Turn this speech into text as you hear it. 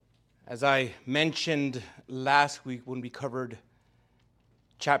As I mentioned last week when we covered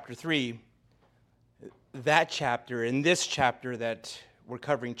chapter 3, that chapter and this chapter that we're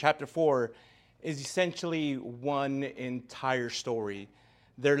covering, chapter 4, is essentially one entire story.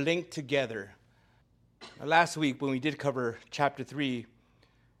 They're linked together. Last week when we did cover chapter 3,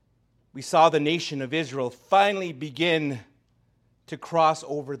 we saw the nation of Israel finally begin to cross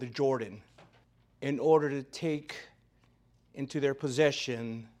over the Jordan in order to take into their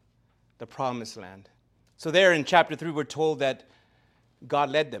possession the promised land. So there in chapter 3, we're told that God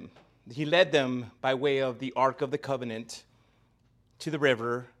led them. He led them by way of the Ark of the Covenant to the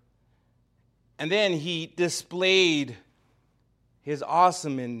river. And then he displayed his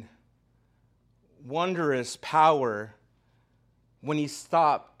awesome and wondrous power when he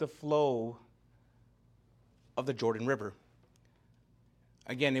stopped the flow of the Jordan River.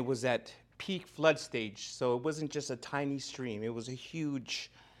 Again, it was at peak flood stage, so it wasn't just a tiny stream. It was a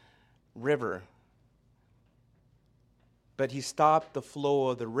huge river. But he stopped the flow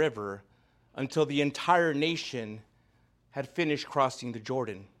of the river until the entire nation had finished crossing the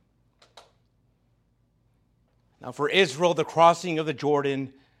Jordan. Now, for Israel, the crossing of the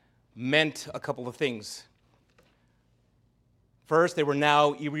Jordan meant a couple of things. First, they were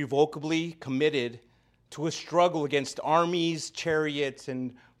now irrevocably committed to a struggle against armies, chariots,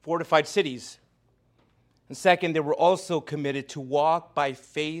 and fortified cities. And second, they were also committed to walk by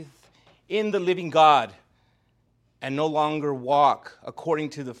faith in the living God and no longer walk according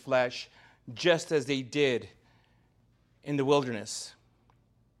to the flesh, just as they did in the wilderness.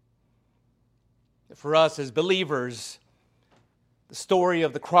 For us as believers, the story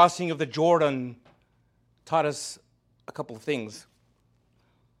of the crossing of the Jordan taught us a couple of things.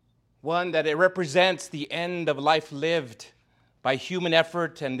 One, that it represents the end of life lived by human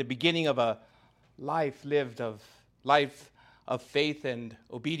effort and the beginning of a life of faith and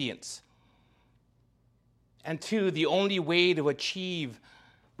obedience. And two, the only way to achieve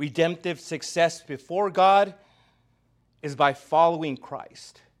redemptive success before God is by following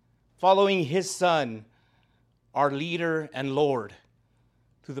Christ, following his Son, our leader and Lord,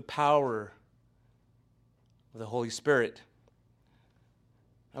 through the power of the Holy Spirit.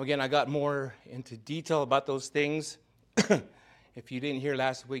 Now again, I got more into detail about those things. If you didn't hear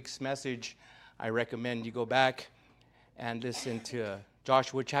last week's message, I recommend you go back and listen to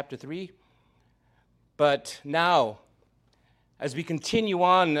Joshua chapter 3. But now, as we continue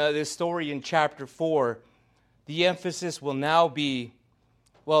on this story in chapter 4, the emphasis will now be,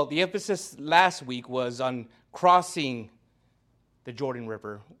 the emphasis last week was on crossing the Jordan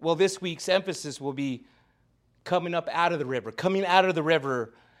River. Well, this week's emphasis will be coming out of the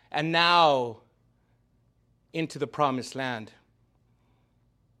river, and now into the promised land.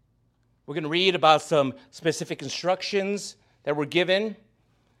 We're going to read about some specific instructions that were given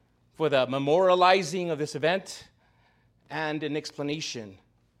for the memorializing of this event and an explanation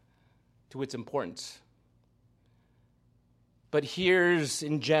to its importance. But here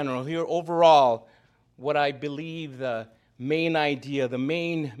overall, what I believe the main idea, the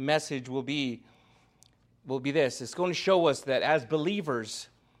main message will be this. It's going to show us that as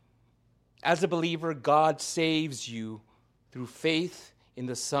a believer, God saves you through faith in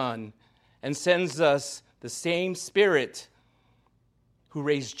the Son and sends us the same Spirit who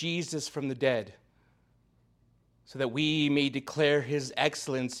raised Jesus from the dead, so that we may declare his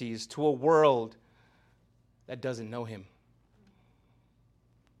excellencies to a world that doesn't know him.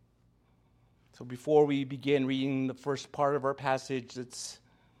 So before we begin reading the first part of our passage, let's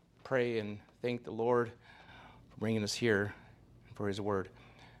pray and thank the Lord for bringing us here and for his word.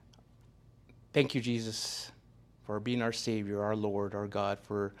 Thank you, Jesus, for being our Savior, our Lord, our God,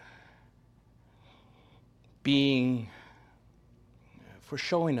 for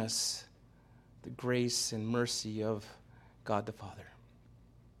showing us the grace and mercy of God the Father.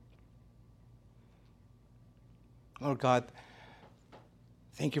 Lord God,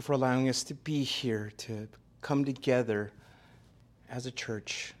 thank you for allowing us to be here, to come together as a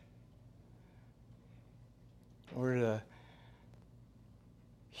church, in order to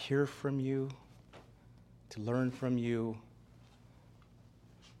hear from you, to learn from you,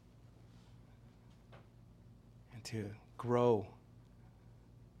 and to grow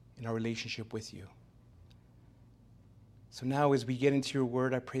in our relationship with you. So now as we get into your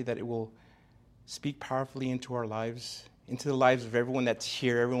word, I pray that it will speak powerfully into our lives, into the lives of everyone that's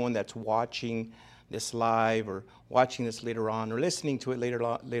here, everyone that's watching this live or watching this later on or listening to it later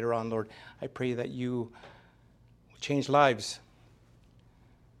on, Lord. I pray that you will change lives.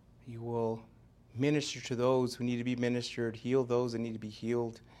 You will minister to those who need to be ministered, heal those that need to be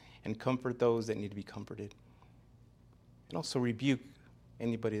healed, and comfort those that need to be comforted. And also rebuke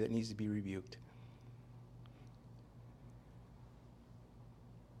anybody that needs to be rebuked.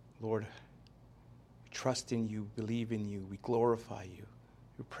 Lord, we trust in you, believe in you, we glorify you,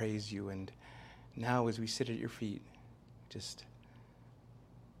 we praise you, and now as we sit at your feet, just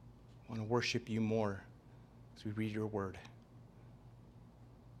want to worship you more as we read your word.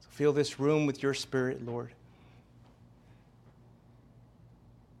 So fill this room with your spirit, Lord.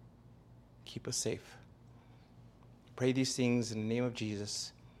 Keep us safe. Pray these things in the name of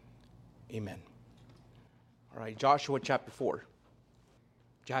Jesus. Amen. All right, Joshua chapter 4.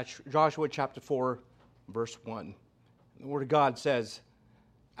 Joshua chapter 4, verse 1. The Word of God says,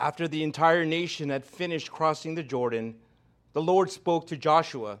 after the entire nation had finished crossing the Jordan, the Lord spoke to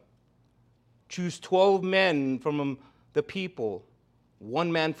Joshua, choose 12 men from the people,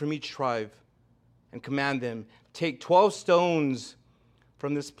 1 man from each tribe, and command them, take 12 stones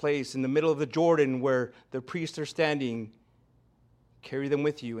from this place in the middle of the Jordan where the priests are standing, carry them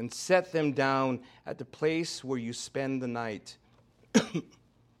with you, and set them down at the place where you spend the night.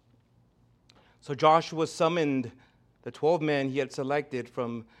 So Joshua summoned the 12 men he had selected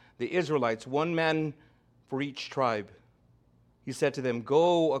from the Israelites, 1 man for each tribe. He said to them,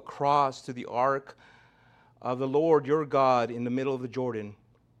 go across to the ark of the Lord your God in the middle of the Jordan.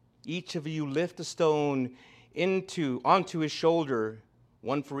 Each of you lift a stone onto his shoulder,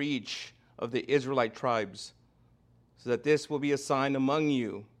 1 for each of the Israelite tribes, so that this will be a sign among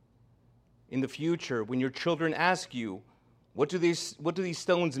you in the future when your children ask you, what do these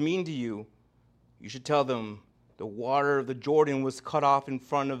stones mean to you? You should tell them, the water of the Jordan was cut off in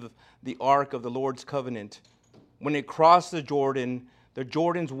front of the ark of the Lord's covenant. When it crossed the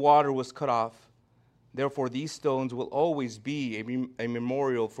Jordan's water was cut off. Therefore, these stones will always be a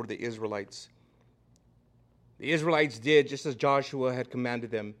memorial for the Israelites. The Israelites did just as Joshua had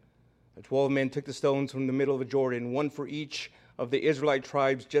commanded them. The 12 men took the stones from the middle of the Jordan, 1 for each of the Israelite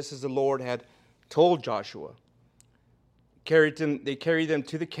tribes, just as the Lord had told Joshua. They carried them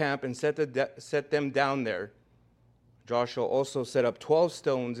to the camp and set them down there. Joshua also set up 12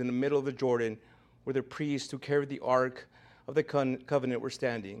 stones in the middle of the Jordan where the priests who carried the ark of the covenant were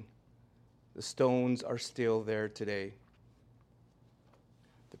standing. The stones are still there today.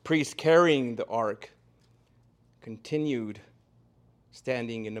 The priests carrying the ark continued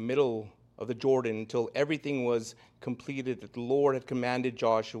standing in the middle of the Jordan until everything was completed that the Lord had commanded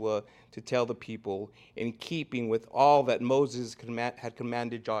Joshua to tell the people, in keeping with all that Moses had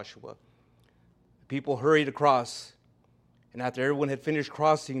commanded Joshua. The people hurried across, and after everyone had finished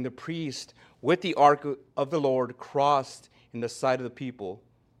crossing, the priest with the ark of the Lord crossed in the sight of the people.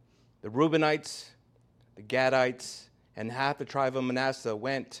 The Reubenites, the Gadites, and half the tribe of Manasseh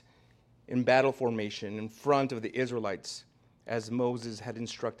went in battle formation in front of the Israelites, as Moses had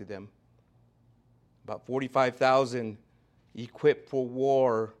instructed them. About 45,000 equipped for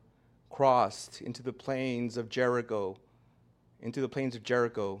war crossed into the plains of Jericho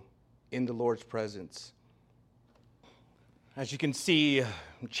in the Lord's presence. As you can see,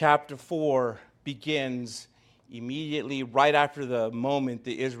 chapter 4 begins immediately right after the moment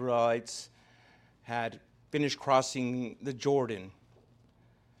the Israelites had finished crossing the Jordan.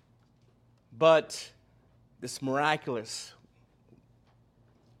 But this miraculous,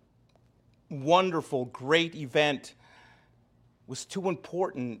 wonderful, great event was too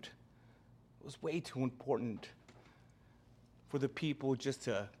important. It was way too important for the people just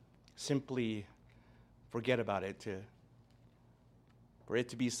to simply forget about it, for it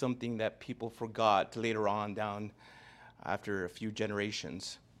to be something that people forgot later on down after a few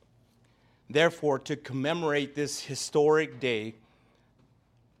generations. Therefore, to commemorate this historic day,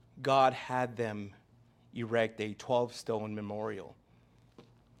 God had them erect a 12-stone memorial.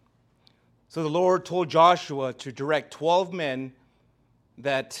 So the Lord told Joshua to direct 12 men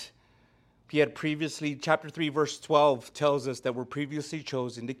that he had previously, chapter 3, verse 12 tells us that were previously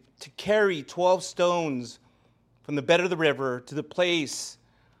chosen to carry 12 stones from the bed of the river to the place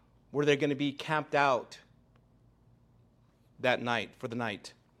where they're going to be camped out that night, for the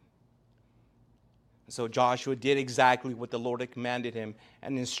night. So Joshua did exactly what the Lord had commanded him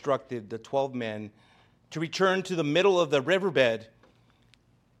and instructed the 12 men to return to the middle of the riverbed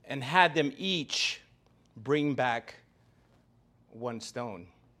and had them each bring back 1 stone.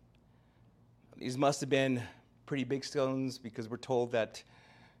 These must have been pretty big stones because we're told that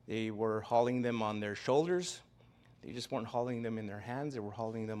they were hauling them on their shoulders. They just weren't hauling them in their hands, they were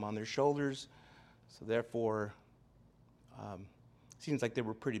hauling them on their shoulders. So therefore, seems like they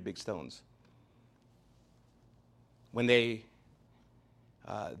were pretty big stones. When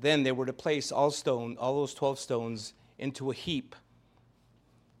then they were to place all those 12 stones into a heap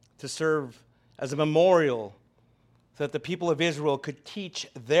to serve as a memorial so that the people of Israel could teach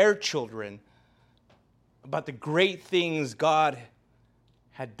their children about the great things God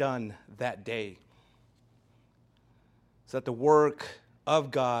had done that day, so that the work of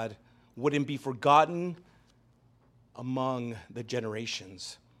God wouldn't be forgotten among the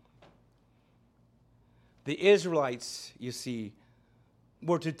generations. The Israelites, you see,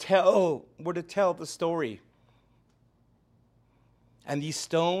 were to tell the story. And these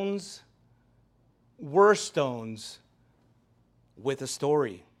stones were stones with a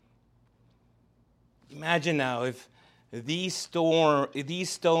story. Imagine now if these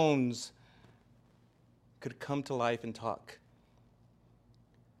stones could come to life and talk.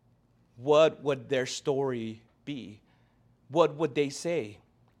 What would their story be? What would they say?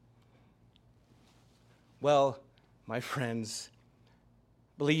 Well, my friends,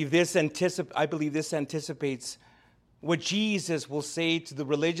 I believe this anticipates what Jesus will say to the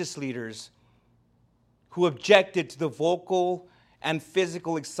religious leaders who objected to the vocal and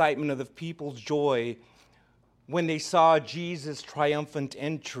physical excitement of the people's joy when they saw Jesus' triumphant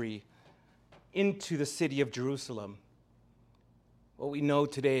entry into the city of Jerusalem. What we know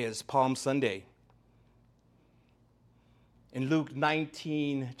today as Palm Sunday. In Luke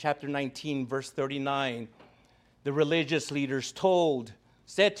chapter 19, verse 39, the religious leaders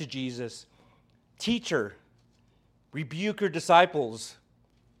said to Jesus, "Teacher, rebuke your disciples."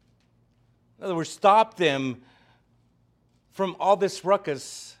 In other words, stop them from all this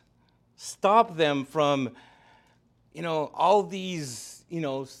ruckus. Stop them from, all these,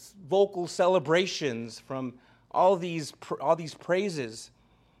 vocal celebrations, from all these praises.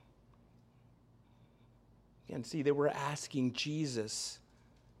 And see, they were asking Jesus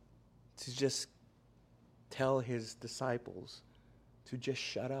to just tell his disciples to just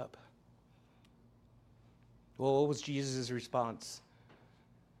shut up. Well, what was Jesus' response?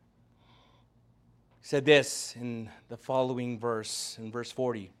 He said this in the following verse, in verse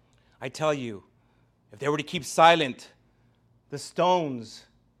 40. "I tell you, if they were to keep silent, the stones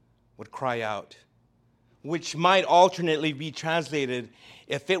would cry out," which might alternately be translated,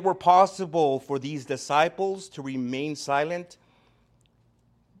 "If it were possible for these disciples to remain silent,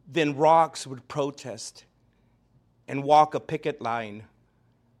 then rocks would protest and walk a picket line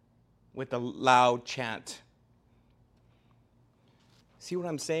with a loud chant." See what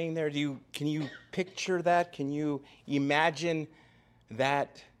I'm saying there? Can you picture that? Can you imagine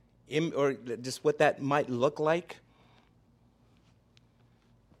that, or just what that might look like?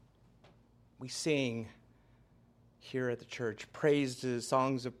 We sing here at the church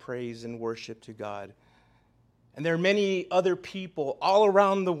songs of praise and worship to God. And there are many other people all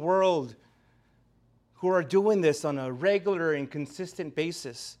around the world who are doing this on a regular and consistent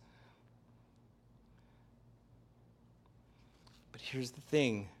basis. But here's the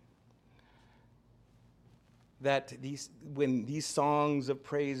thing, that when these songs of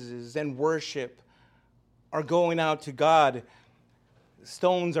praises and worship are going out to God,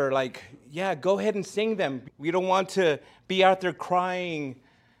 stones are like, yeah, go ahead and sing them. We don't want to be out there crying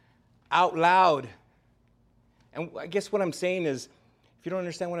out loud. And I guess what I'm saying is, if you don't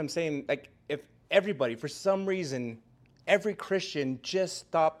understand what I'm saying, like if everybody, for some reason, every Christian just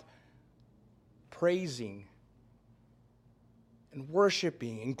stopped praising and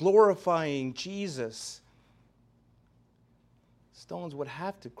worshiping and glorifying Jesus, stones would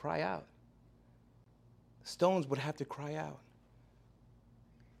have to cry out. Stones would have to cry out.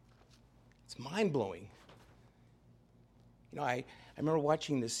 It's mind-blowing. I remember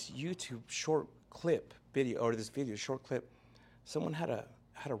watching this YouTube short clip video. Someone had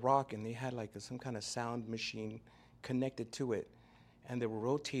a rock, and they had like some kind of sound machine connected to it, and they were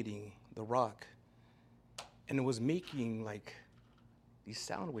rotating the rock, and it was making like these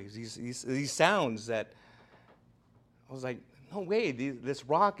sound waves, these sounds that I was like, no way, this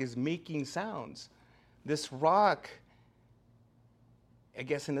rock is making sounds. This rock, I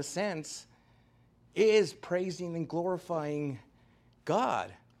guess in a sense, is praising and glorifying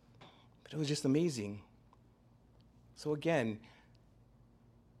God. But it was just amazing. So again,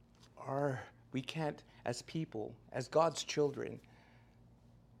 we can't, as people, as God's children,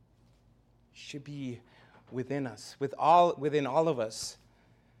 should be within us, within all of us,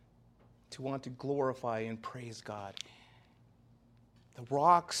 to want to glorify and praise God. The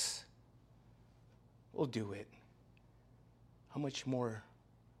rocks will do it. How much more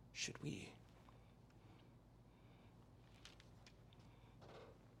should we?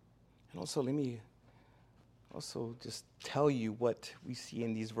 And also, let me just tell you what we see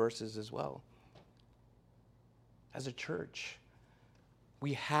in these verses as well. As a church,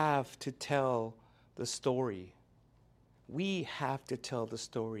 we have to tell the story. We have to tell the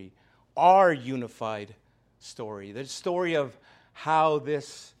story. Our unified story, the story of how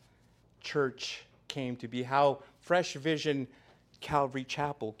this church came to be, how Fresh Vision Calvary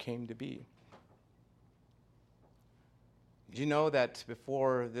Chapel came to be. Did you know that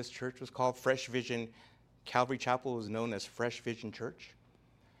before this church was called Fresh Vision Calvary Chapel, was known as Fresh Vision Church?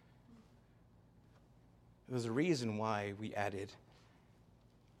 There's a reason why we added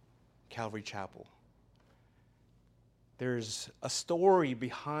Calvary Chapel. There's a story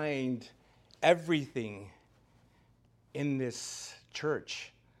behind everything in this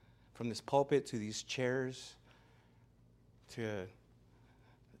church, from this pulpit to these chairs to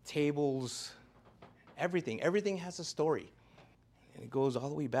tables, everything. Everything has a story. And it goes all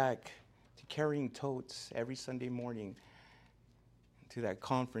the way back to carrying totes every Sunday morning into that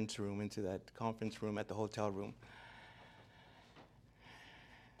conference room at the hotel room.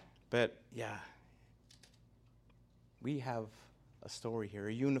 But yeah, we have a story here,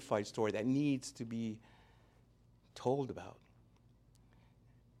 a unified story that needs to be told about.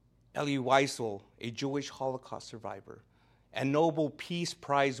 Elie Wiesel, a Jewish Holocaust survivor and Nobel Peace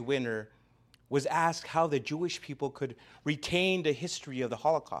Prize winner, was asked how the Jewish people could retain the history of the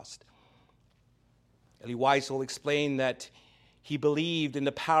Holocaust. Elie Wiesel explained that he believed in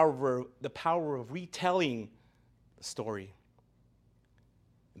the power of retelling the story.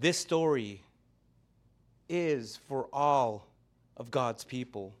 This story is for all of God's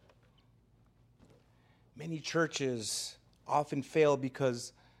people. Many churches often fail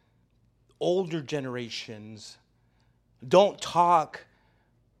because older generations don't talk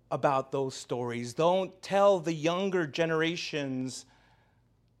about those stories, don't tell the younger generations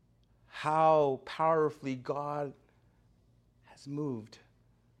how powerfully God has moved,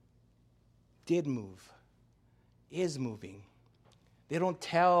 did move, is moving. They don't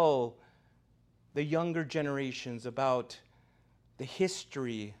tell the younger generations about the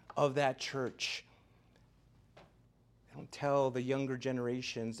history of that church. They don't tell the younger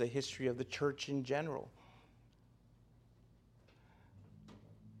generations the history of the church in general.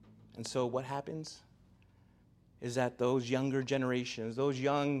 And so what happens is that those younger generations, those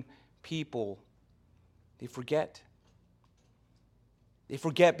young people, they forget. They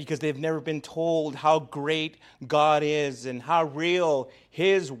forget because they've never been told how great God is and how real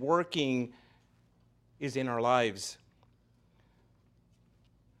His working is in our lives.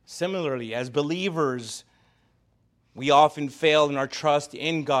 Similarly, as believers, we often fail in our trust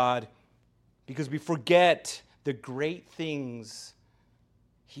in God because we forget the great things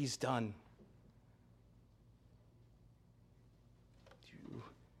He's done.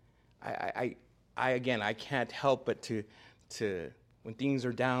 I can't help but to when things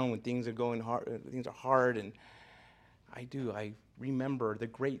are down, when things are going hard, things are hard, and I remember the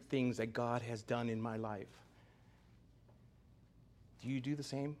great things that God has done in my life. Do you do the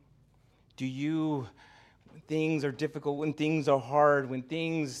same? Do you, when things are difficult, when things are hard, when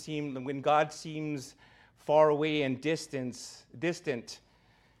God seems far away and distant, and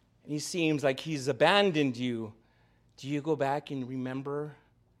He seems like He's abandoned you, do you go back and remember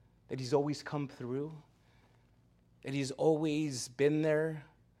that He's always come through? That He's always been there?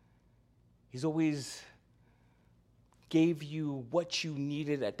 He's always gave you what you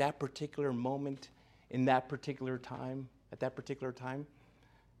needed at that particular moment, in that particular time, at that particular time?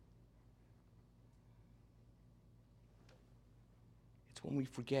 It's when we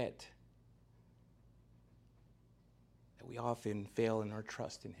forget that we often fail in our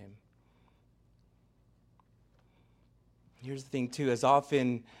trust in Him. Here's the thing too,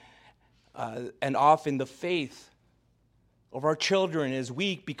 often the faith of our children is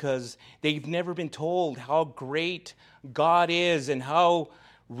weak because they've never been told how great God is and how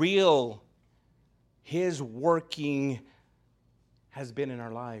real His working has been in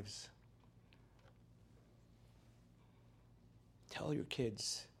our lives. Tell your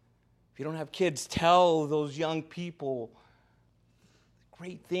kids. If you don't have kids, tell those young people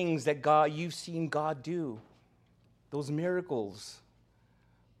great things that you've seen God do. Those miracles.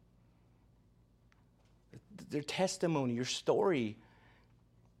 Their testimony, your story.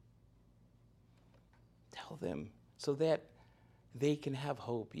 Tell them so that they can have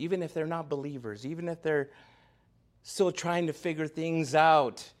hope, even if they're not believers, even if they're still trying to figure things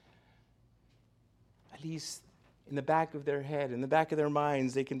out. At least in the back of their head, in the back of their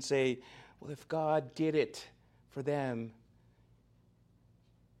minds, they can say, well, if God did it for them,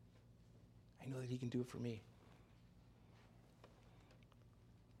 I know that He can do it for me.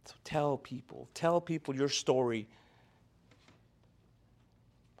 So tell people your story,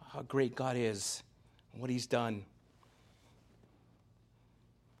 how great God is and what He's done.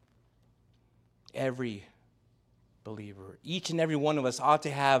 Every believer, each and every one of us ought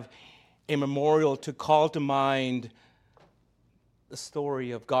to have a memorial to call to mind the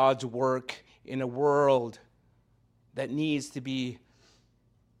story of God's work in a world that needs to be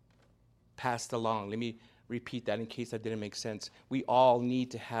passed along. Let me repeat that in case that didn't make sense. We all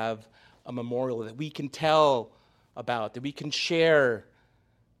need to have a memorial that we can tell about, that we can share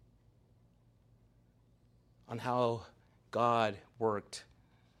on how God worked,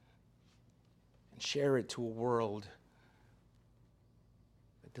 and share it to a world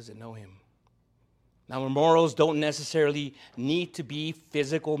that doesn't know him. Now, memorials don't necessarily need to be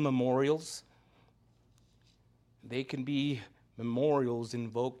physical memorials. They can be memorials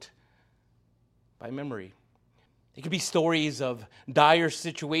invoked by memory. It could be stories of dire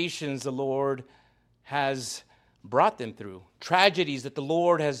situations the Lord has brought them through, tragedies that the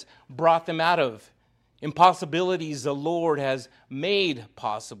Lord has brought them out of, impossibilities the Lord has made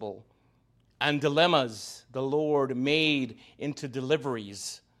possible, and dilemmas the Lord made into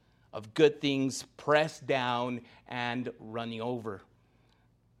deliveries of good things pressed down and running over.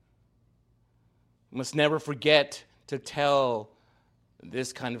 We must never forget to tell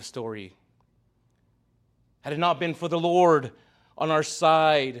this kind of story. Had it not been for the Lord on our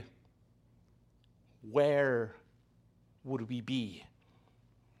side, where would we be?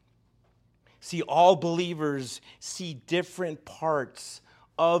 See, all believers see different parts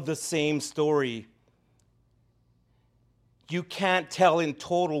of the same story. You can't tell in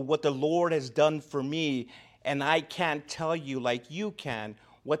total what the Lord has done for me, and I can't tell you like you can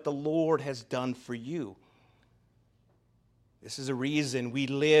what the Lord has done for you. This is a reason we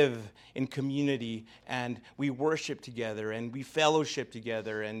live in community, and we worship together, and we fellowship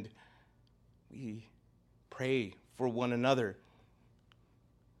together, and we pray for one another.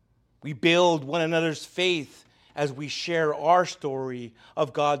 We build one another's faith as we share our story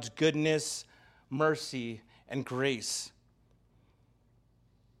of God's goodness, mercy, and grace.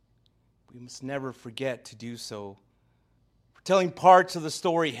 We must never forget to do so. Telling parts of the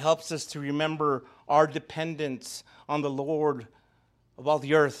story helps us to remember our dependence on the Lord of all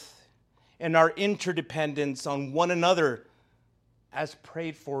the earth and our interdependence on one another as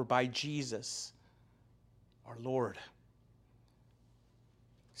prayed for by Jesus, our Lord.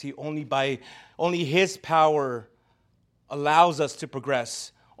 See, only His power allows us to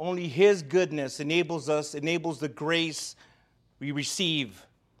progress. Only His goodness enables the grace we receive.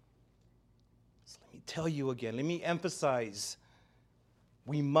 Tell you again, let me emphasize,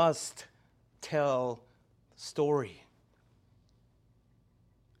 we must tell the story.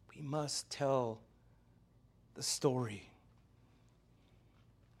 We must tell the story.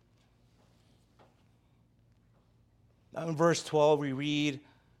 Now in verse 12 we read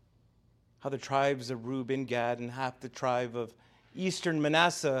how the tribes of Reuben, Gad, and half the tribe of eastern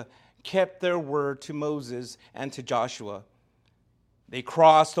Manasseh kept their word to Moses and to Joshua. They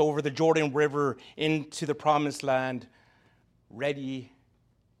crossed over the Jordan River into the promised land, ready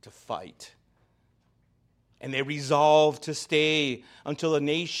to fight. And they resolved to stay until the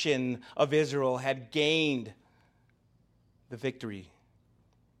nation of Israel had gained the victory.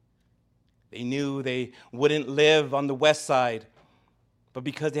 They knew they wouldn't live on the west side, but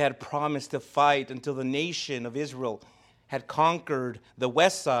because they had promised to fight until the nation of Israel had conquered the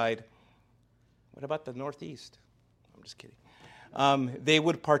west side, what about the northeast? I'm just kidding. They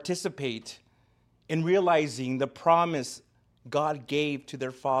would participate in realizing the promise God gave to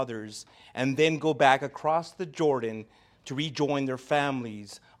their fathers and then go back across the Jordan to rejoin their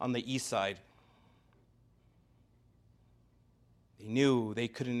families on the east side. They knew they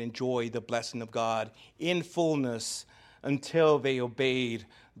couldn't enjoy the blessing of God in fullness until they obeyed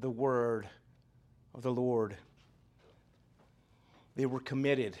the word of the Lord. They were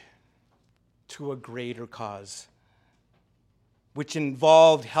committed to a greater cause, which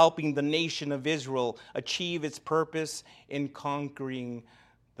involved helping the nation of Israel achieve its purpose in conquering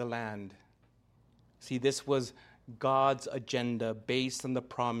the land. See, this was God's agenda based on the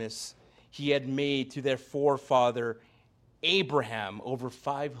promise He had made to their forefather Abraham over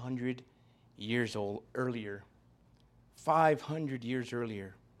 500 years earlier. 500 years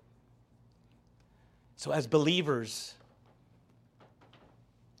earlier. So as believers,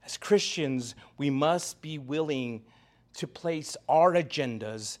 as Christians, we must be willing to place our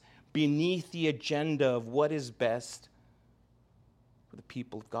agendas beneath the agenda of what is best for the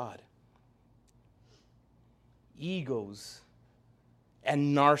people of God. Egos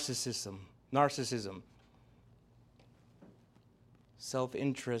and narcissism,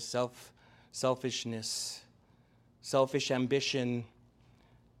 self-interest, selfishness, selfish ambition,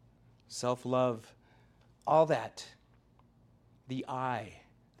 self-love, all that, the I,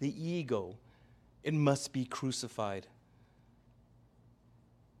 the ego, it must be crucified.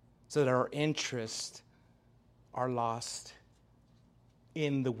 so that our interests are lost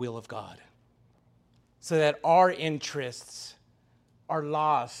in the will of God. So that our interests are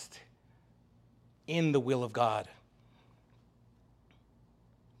lost in the will of God.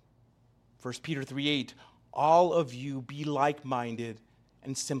 1 Peter 3:8, all of you be like-minded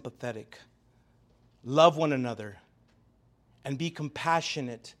and sympathetic. Love one another and be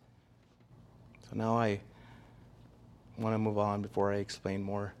compassionate. So now I want to move on before I explain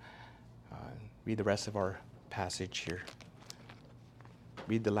more. Read the rest of our passage here.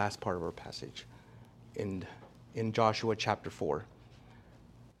 Read the last part of our passage in Joshua chapter 4.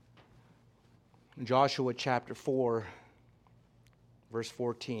 In Joshua chapter 4, verse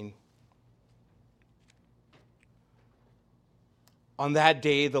 14. On that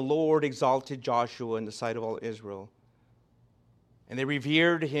day, the Lord exalted Joshua in the sight of all Israel, and they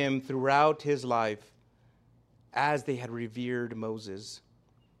revered him throughout his life as they had revered Moses.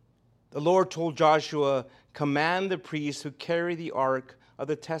 The Lord told Joshua, command the priests who carry the ark of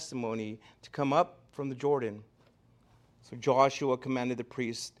the testimony to come up from the Jordan. So Joshua commanded the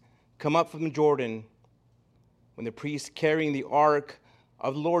priests, come up from the Jordan. When the priests carrying the ark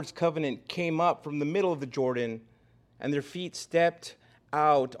of the Lord's covenant came up from the middle of the Jordan, and their feet stepped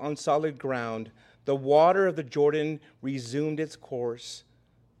out on solid ground, the water of the Jordan resumed its course,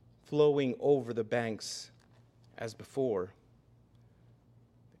 flowing over the banks as before.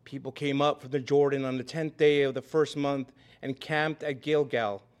 The people came up from the Jordan on the 10th day of the first month and camped at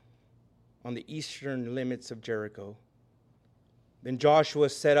Gilgal on the eastern limits of Jericho. Then Joshua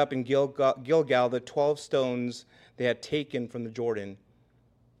set up in Gilgal the 12 stones they had taken from the Jordan.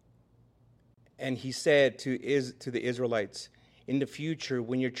 And he said to the Israelites, in the future,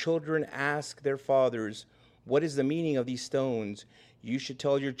 when your children ask their fathers, what is the meaning of these stones? You should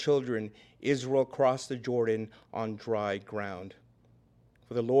tell your children, Israel crossed the Jordan on dry ground.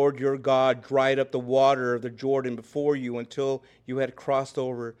 For the Lord your God dried up the water of the Jordan before you until you had crossed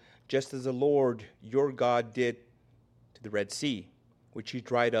over, just as the Lord your God did to the Red Sea, which he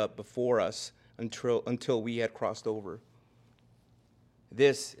dried up before us until we had crossed over.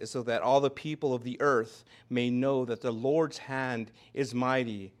 This is so that all the people of the earth may know that the Lord's hand is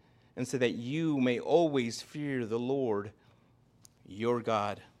mighty, and so that you may always fear the Lord your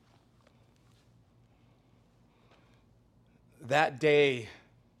God. That day,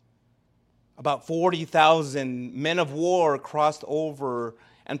 about 40,000 men of war crossed over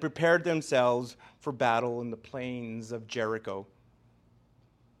and prepared themselves for battle in the plains of Jericho.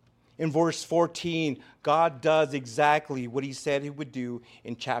 In verse 14, God does exactly what he said he would do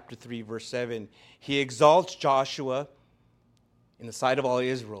in chapter 3, verse 7. He exalts Joshua in the sight of all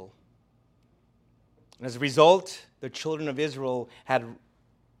Israel. And as a result, the children of Israel had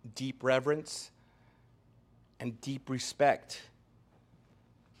deep reverence and deep respect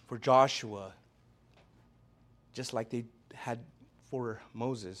for Joshua, just like they had for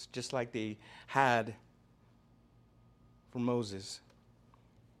Moses, just like they had for Moses.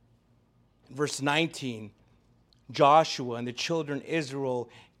 Verse 19, Joshua and the children of Israel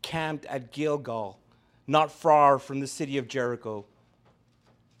camped at Gilgal, not far from the city of Jericho.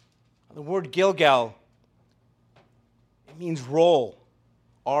 The word Gilgal, it means roll,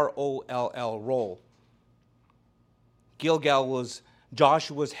 R-O-L-L, roll. Gilgal was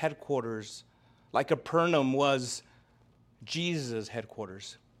Joshua's headquarters, like Capernaum was Jesus'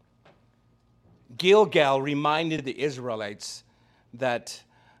 headquarters. Gilgal reminded the Israelites that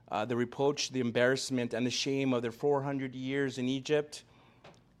the reproach, the embarrassment, and the shame of their 400 years in Egypt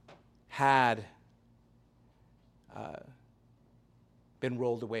had been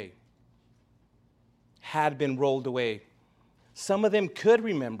rolled away. Had been rolled away. Some of them could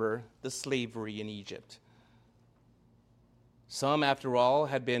remember the slavery in Egypt. Some, after all,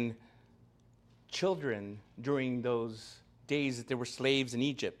 had been children during those days that they were slaves in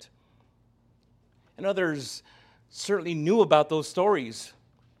Egypt. And others certainly knew about those stories.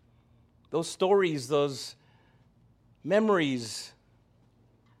 Those stories, those memories.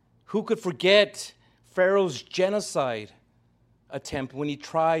 Who could forget Pharaoh's genocide attempt when he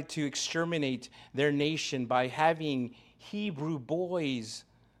tried to exterminate their nation by having Hebrew boys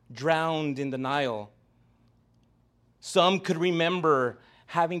drowned in the Nile? Some could remember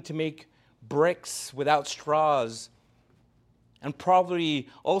having to make bricks without straws, and probably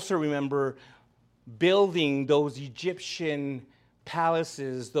also remember building those Egyptian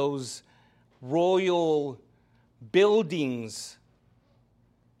palaces, those royal buildings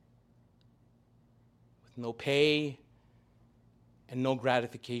with no pay and no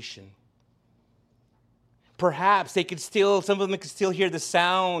gratification. Perhaps some of them could still hear the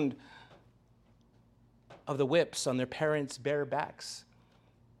sound of the whips on their parents' bare backs.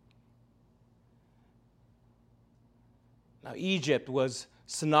 Now, Egypt was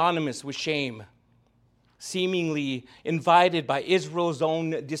synonymous with shame, seemingly invited by Israel's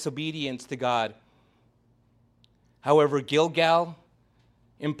own disobedience to God. However, Gilgal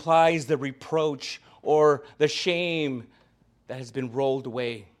implies the reproach or the shame that has been rolled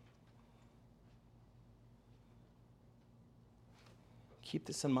away. Keep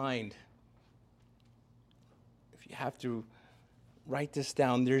this in mind. If you have to write this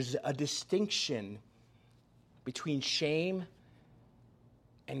down, there's a distinction between shame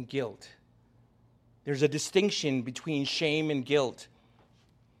and guilt. There's a distinction between shame and guilt.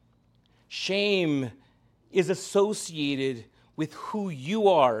 Shame is associated with who you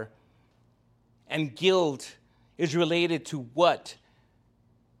are, and guilt is related to what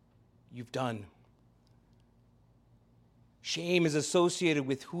you've done. Shame is associated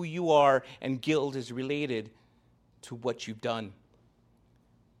with who you are, and guilt is related to what you've done.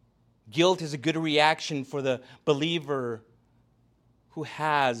 Guilt is a good reaction for the believer who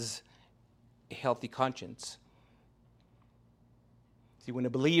has a healthy conscience. See, when a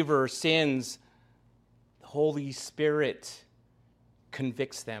believer sins, the Holy Spirit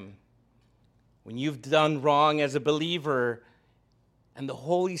convicts them. When you've done wrong as a believer and the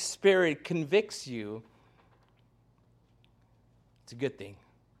Holy Spirit convicts you, it's a good thing.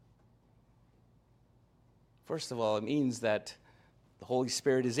 First of all, it means that the Holy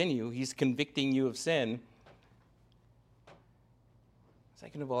Spirit is in you. He's convicting you of sin.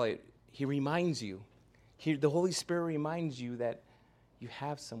 Second of all, He reminds you. The Holy Spirit reminds you that you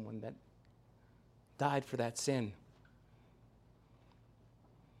have someone that died for that sin.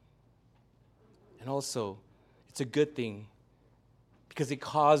 And also, it's a good thing because it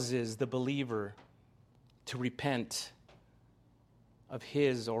causes the believer to repent of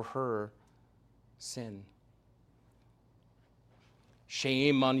his or her sin.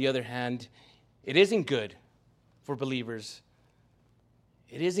 Shame, on the other hand, it isn't good for believers.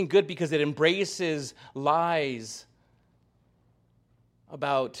 It isn't good because it embraces lies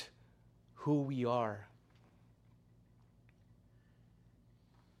about who we are.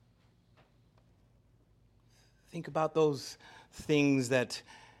 Think about those things that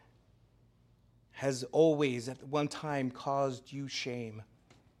has always at one time caused you shame.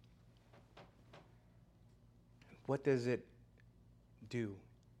 What does it do?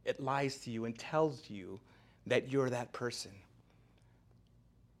 It lies to you and tells you that you're that person.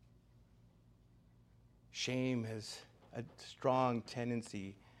 Shame has a strong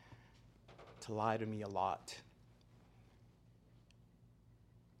tendency to lie to me a lot,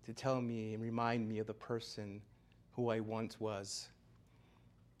 to tell me and remind me of the person who I once was.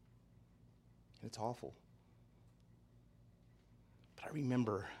 And it's awful. But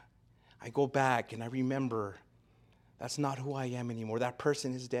I go back and I remember that's not who I am anymore. That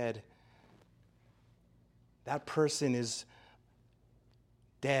person is dead. That person is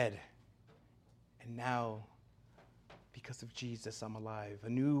dead. And now, because of Jesus, I'm alive.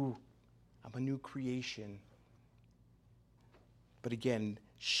 I'm a new creation. But again,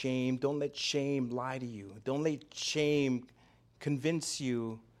 shame, don't let shame lie to you. Don't let shame convince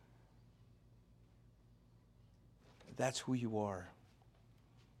you that's who you are.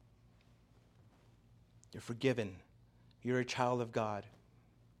 You're forgiven. You're a child of God.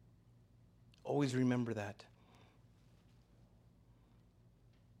 Always remember that.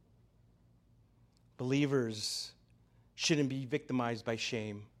 Believers shouldn't be victimized by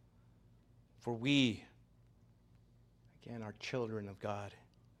shame, for we, again, are children of God.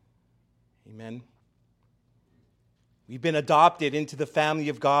 Amen. We've been adopted into the family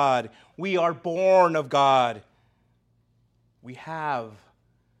of God. We are born of God.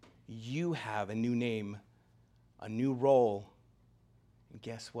 You have a new name, a new role, and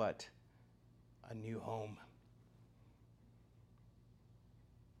guess what? A new home.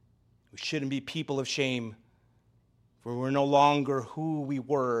 We shouldn't be people of shame, for we're no longer who we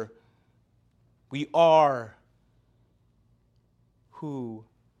were. We are who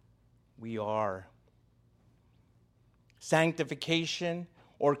we are. Sanctification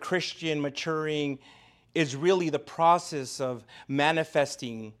or Christian maturing is really the process of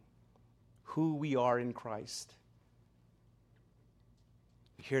manifesting who we are in Christ.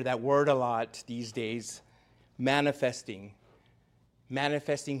 We hear that word a lot these days, manifesting.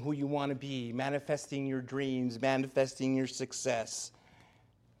 Manifesting who you want to be, manifesting your dreams, manifesting your success.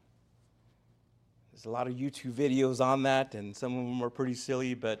 There's a lot of YouTube videos on that, and some of them are pretty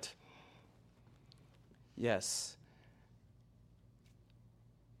silly, but yes,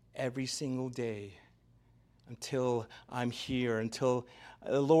 every single day until I'm here, until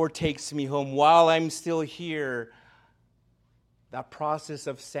the Lord takes me home, while I'm still here, that process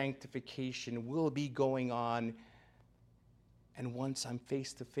of sanctification will be going on And once I'm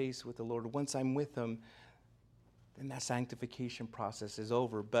face to face with the Lord, once I'm with Him, then that sanctification process is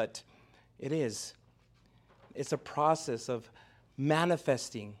over. But it's a process of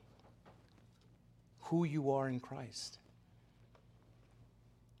manifesting who you are in Christ.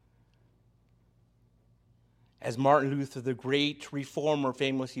 As Martin Luther, the great reformer,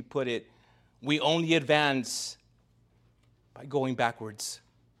 famously put it, we only advance by going backwards.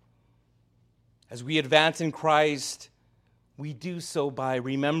 As we advance in Christ, we do so by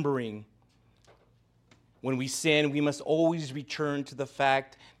remembering. When we sin, we must always return to the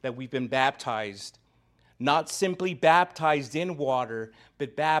fact that we've been baptized. Not simply baptized in water,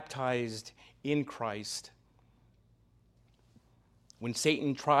 but baptized in Christ. When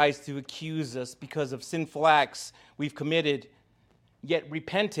Satan tries to accuse us because of sinful acts we've committed, yet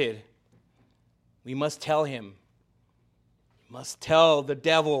repented, we must tell him. We must tell the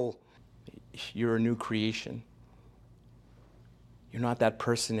devil, you're a new creation. You're not that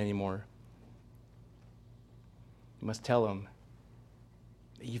person anymore. You must tell him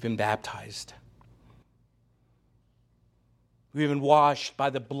that you've been baptized. We've been washed by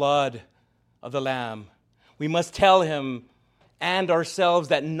the blood of the Lamb. We must tell him and ourselves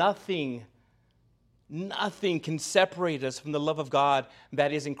that nothing can separate us from the love of God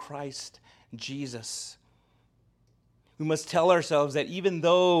that is in Christ Jesus. We must tell ourselves that even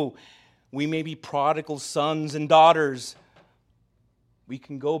though we may be prodigal sons and daughters, we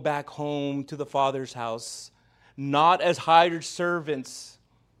can go back home to the Father's house, not as hired servants,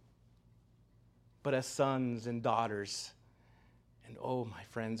 but as sons and daughters. And oh, my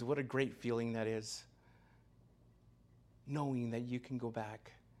friends, what a great feeling that is, knowing that you can go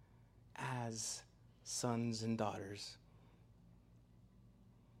back as sons and daughters.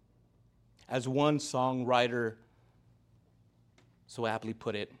 As one songwriter so aptly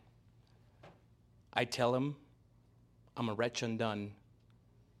put it, I tell him I'm a wretch undone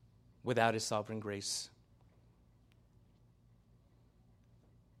without his sovereign grace.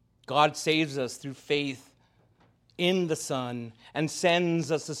 God saves us through faith in the Son and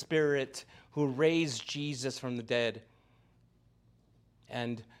sends us the Spirit who raised Jesus from the dead,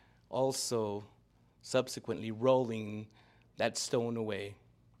 and also subsequently rolling that stone away,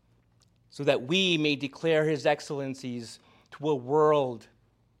 so that we may declare his excellencies to a world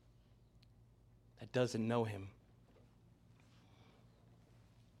that doesn't know him.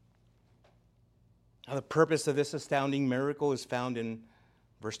 Now, the purpose of this astounding miracle is found in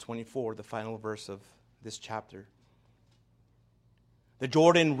verse 24, the final verse of this chapter. The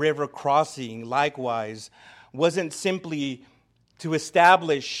Jordan River crossing, likewise, wasn't simply to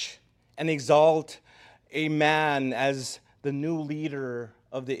establish and exalt a man as the new leader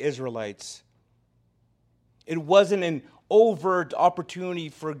of the Israelites. It wasn't an overt opportunity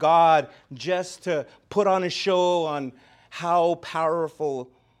for God just to put on a show on how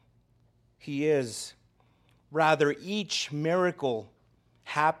powerful he is. Rather, each miracle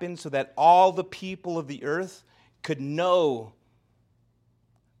happened so that all the people of the earth could know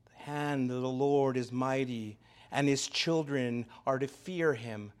the hand of the Lord is mighty, and his children are to fear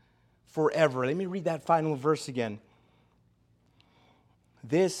him forever. Let me read that final verse again.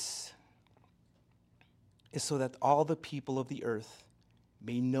 This is so that all the people of the earth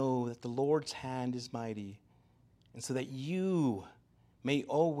may know that the Lord's hand is mighty, and so that you may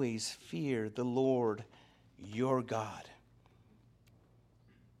always fear the Lord your God.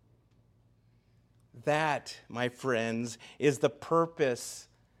 That, my friends, is the purpose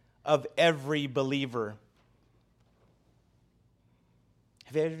of every believer.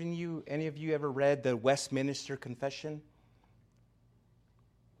 Have any of you ever read the Westminster Confession?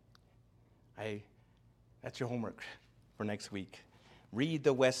 That's your homework for next week. Read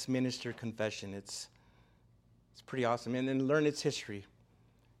the Westminster Confession. It's pretty awesome, and then learn its history.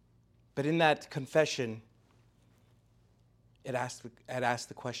 But in that confession, it asked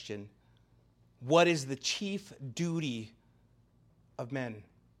the question, what is the chief duty of men?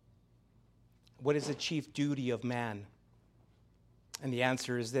 What is the chief duty of man? And the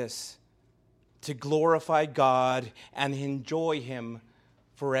answer is this: to glorify God and enjoy him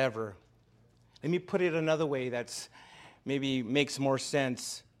forever. Let me put it another way that's maybe makes more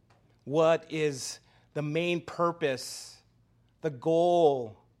sense. What is the main purpose, the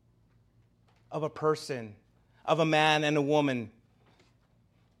goal of a person, of a man and a woman?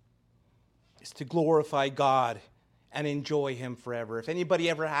 Is to glorify God and enjoy him forever. If anybody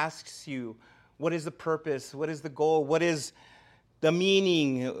ever asks you, what is the purpose? What is the goal? What is the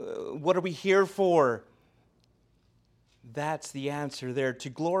meaning? What are we here for? That's the answer there: to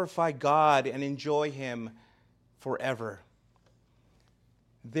glorify God and enjoy him forever.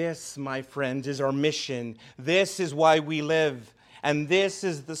 This, my friends, is our mission. This is why we live. And this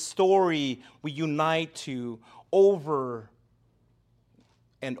is the story we unite to over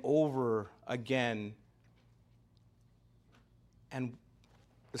and over again. And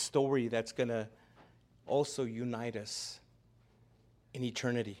the story that's going to also unite us in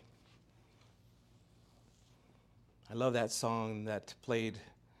eternity. I love that song that played.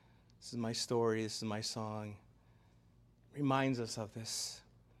 This is my story, this is my song. It reminds us of this.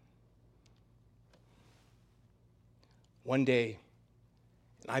 One day,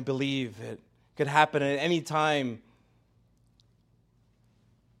 and I believe it could happen at any time,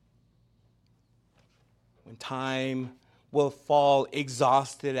 when time will fall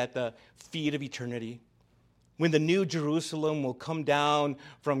exhausted at the feet of eternity, when the new Jerusalem will come down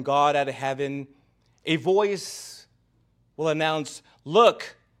from God out of heaven, a voice will announce,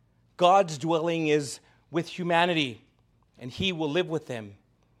 "Look, God's dwelling is with humanity, and he will live with them.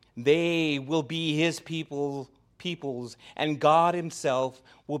 They will be his peoples, and God himself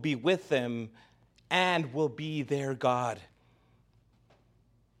will be with them and will be their God."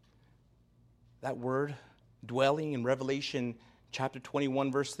 That word, dwelling, in Revelation chapter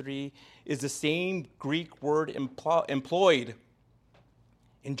 21, verse 3, is the same Greek word employed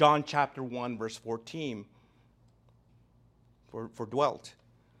in John chapter 1, verse 14, for dwelt,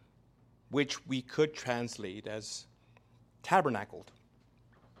 which we could translate as tabernacled.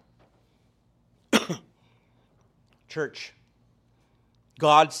 Church,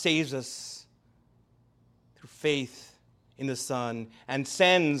 God saves us through faith in the Son and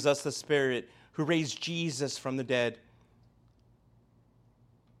sends us the Spirit who raised Jesus from the dead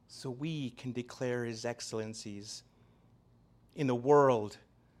so we can declare his excellencies in the world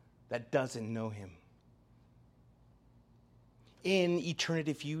that doesn't know him. In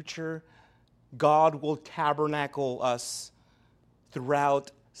eternity future, God will tabernacle us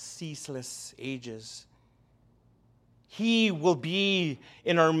throughout ceaseless ages. He will be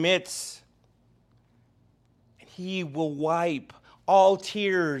in our midst, and he will wipe all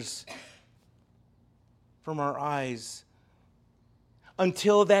tears from our eyes.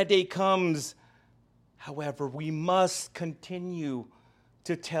 Until that day comes, however, we must continue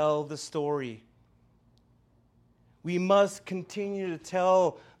to tell the story. We must continue to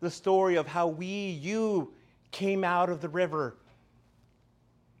tell the story of how you came out of the river.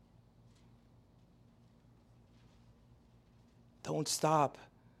 Don't stop.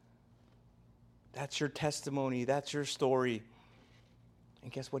 That's your testimony. That's your story.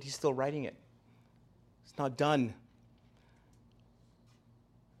 And guess what? He's still writing it. It's not done.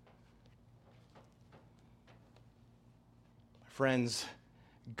 Friends,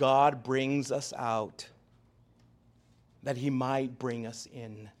 God brings us out that he might bring us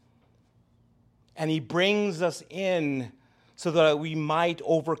in. And he brings us in so that we might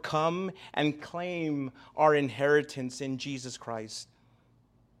overcome and claim our inheritance in Jesus Christ.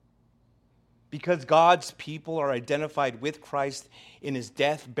 Because God's people are identified with Christ in his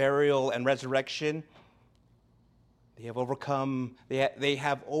death, burial, and resurrection, they have overcome, they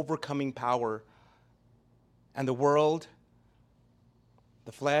have overcoming power. And the world,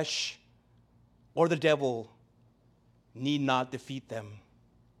 the flesh, or the devil need not defeat them.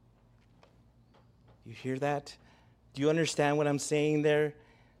 You hear that? Do you understand what I'm saying there?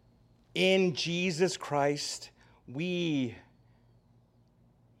 In Jesus Christ, you,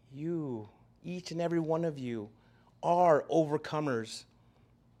 each and every one of you, are overcomers.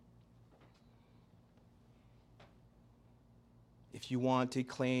 If you want to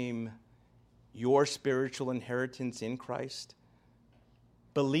claim your spiritual inheritance in Christ,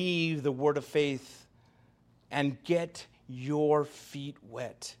 believe the word of faith and get your feet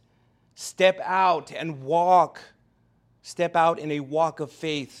wet. Step out and walk. Step out in a walk of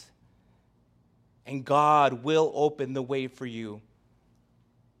faith, and God will open the way for you.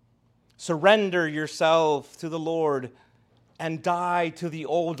 Surrender yourself to the Lord and die to the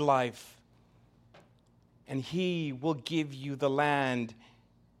old life, and he will give you the land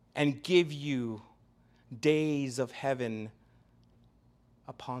and give you days of heaven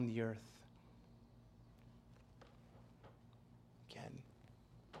upon the earth. Again,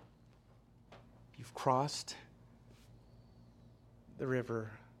 you've crossed the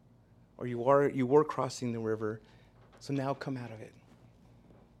river, or you were crossing the river, so now come out of it.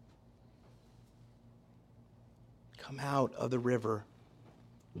 Come out of the river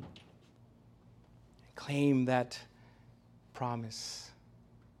and claim that promise,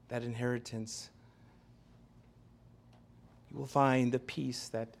 that inheritance. You will find the peace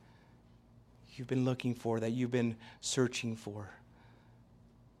that you've been looking for, that you've been searching for.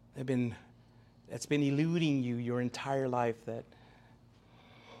 That's been eluding you your entire life. That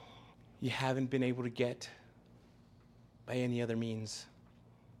you haven't been able to get by any other means.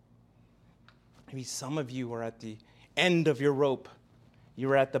 Maybe some of you are at the end of your rope.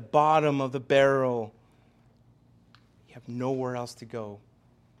 You're at the bottom of the barrel. You have nowhere else to go.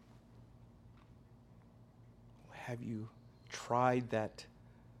 Have you tried that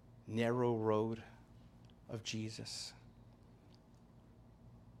narrow road of Jesus?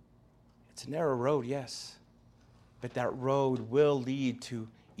 It's a narrow road, yes, but that road will lead to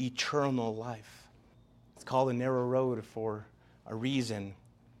eternal life. It's called a narrow road for a reason.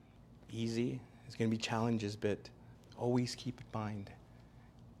 Easy, there's going to be challenges, but always keep in mind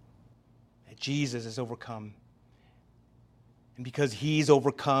that Jesus has overcome. And because he's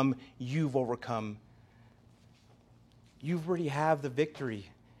overcome, you've overcome. You already have the victory.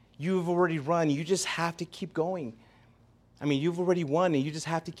 You've already run. You just have to keep going. You've already won, and you just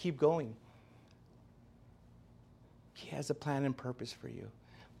have to keep going. He has a plan and purpose for you.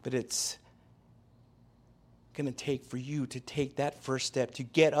 But it's going to take for you to take that first step, to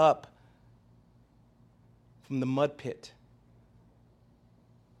get up from the mud pit,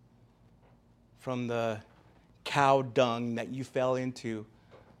 from the cow dung that you fell into. You're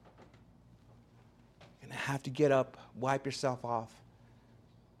going to have to get up, wipe yourself off,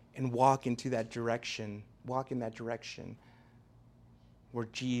 and walk into that direction. Walk in that direction where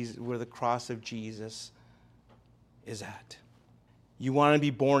the cross of Jesus is at. You want to be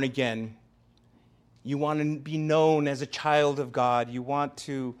born again. You want to be known as a child of God. You want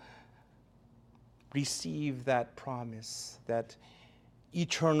to receive that promise, that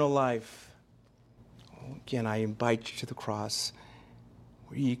eternal life. Again, I invite you to the cross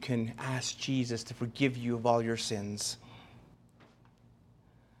where you can ask Jesus to forgive you of all your sins.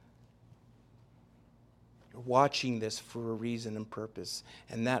 You're watching this for a reason and purpose,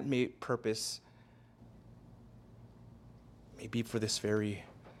 and that purpose may be at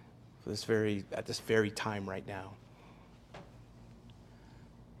this very time right now.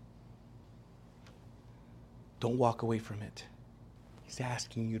 Don't walk away from it. He's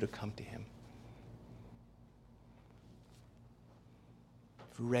asking you to come to him.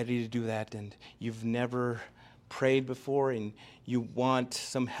 If you're ready to do that and you've never prayed before and you want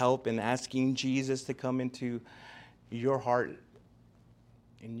some help in asking Jesus to come into your heart,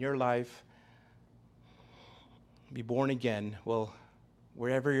 in your life, be born again, well,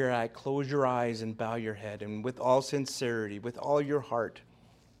 wherever you're at, close your eyes and bow your head, and with all sincerity, with all your heart,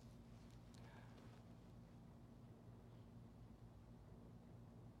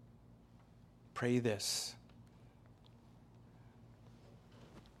 pray this.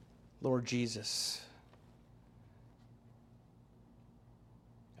 Lord Jesus,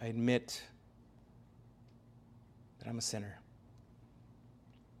 I admit that I'm a sinner.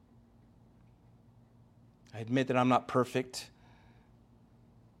 I admit that I'm not perfect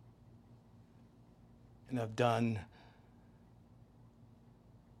and I've done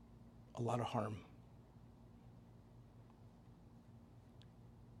a lot of harm.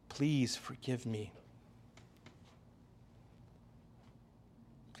 Please forgive me.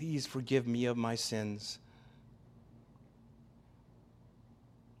 Please forgive me of my sins.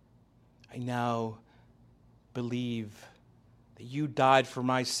 I now believe that you died for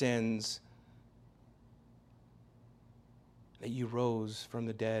my sins, that you rose from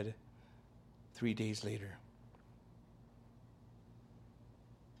the dead 3 days later.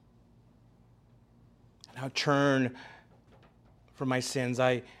 And I'll turn from my sins.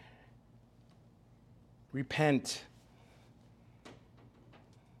 I repent.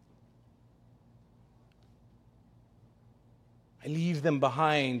 I leave them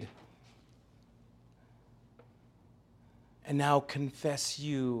behind. And now confess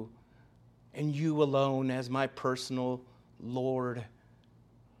you and you alone as my personal Lord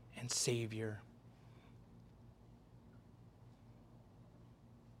and Savior.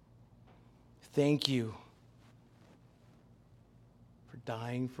 Thank you for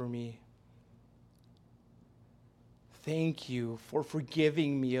dying for me. Thank you for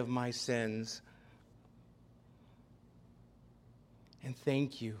forgiving me of my sins. And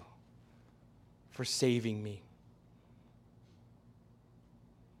thank you for saving me.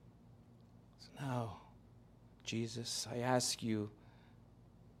 So now, Jesus, I ask you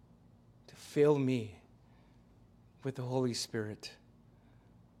to fill me with the Holy Spirit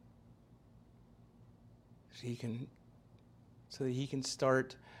so that he can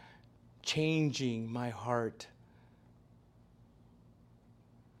start changing my heart.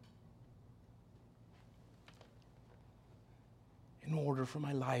 In order for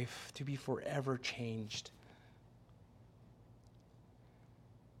my life to be forever changed.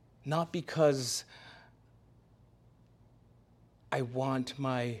 Not because I want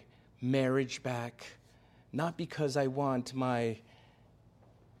my marriage back, not because I want my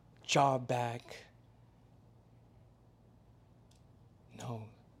job back. No.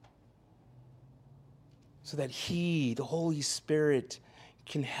 So that He, the Holy Spirit,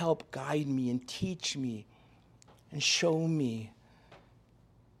 can help guide me and teach me and show me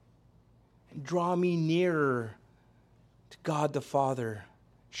and draw me nearer to God the Father.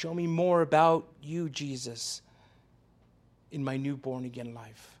 Show me more about you, Jesus, in my new born-again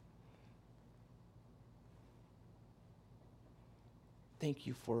life. Thank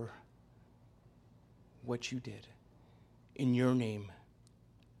you for what you did. In your name,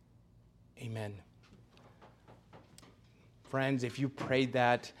 amen. Friends, if you prayed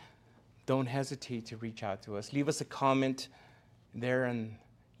that, don't hesitate to reach out to us. Leave us a comment there on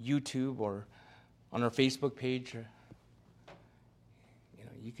YouTube or on our Facebook page.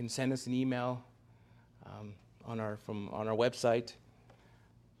 You can send us an email on our website.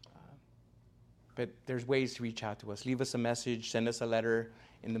 But there's ways to reach out to us. Leave us a message, send us a letter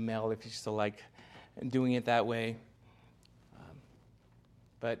in the mail if you still like doing it that way.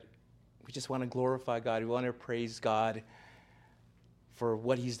 But we just want to glorify God. We want to praise God for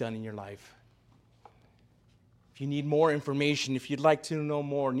what He's done in your life. If you need more information, if you'd like to know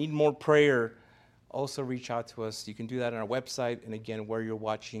more, need more prayer, also reach out to us. You can do that on our website, and again, where you're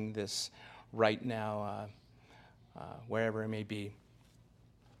watching this right now, wherever it may be.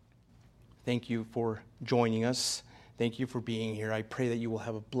 Thank you for joining us. Thank you for being here. I pray that you will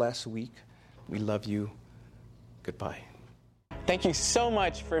have a blessed week. We love you. Goodbye. Thank you so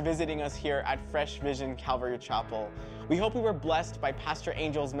much for visiting us here at Fresh Vision Calvary Chapel. We hope we were blessed by Pastor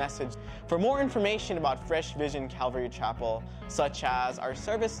Angel's message. For more information about Fresh Vision Calvary Chapel, such as our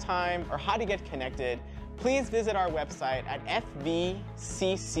service time or how to get connected, please visit our website at fvccelp.com.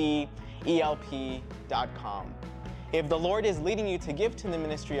 If the Lord is leading you to give to the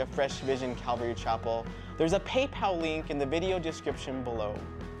ministry of Fresh Vision Calvary Chapel, there's a PayPal link in the video description below.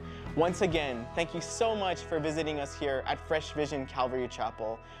 Once again, thank you so much for visiting us here at Fresh Vision Calvary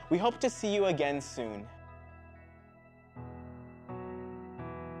Chapel. We hope to see you again soon.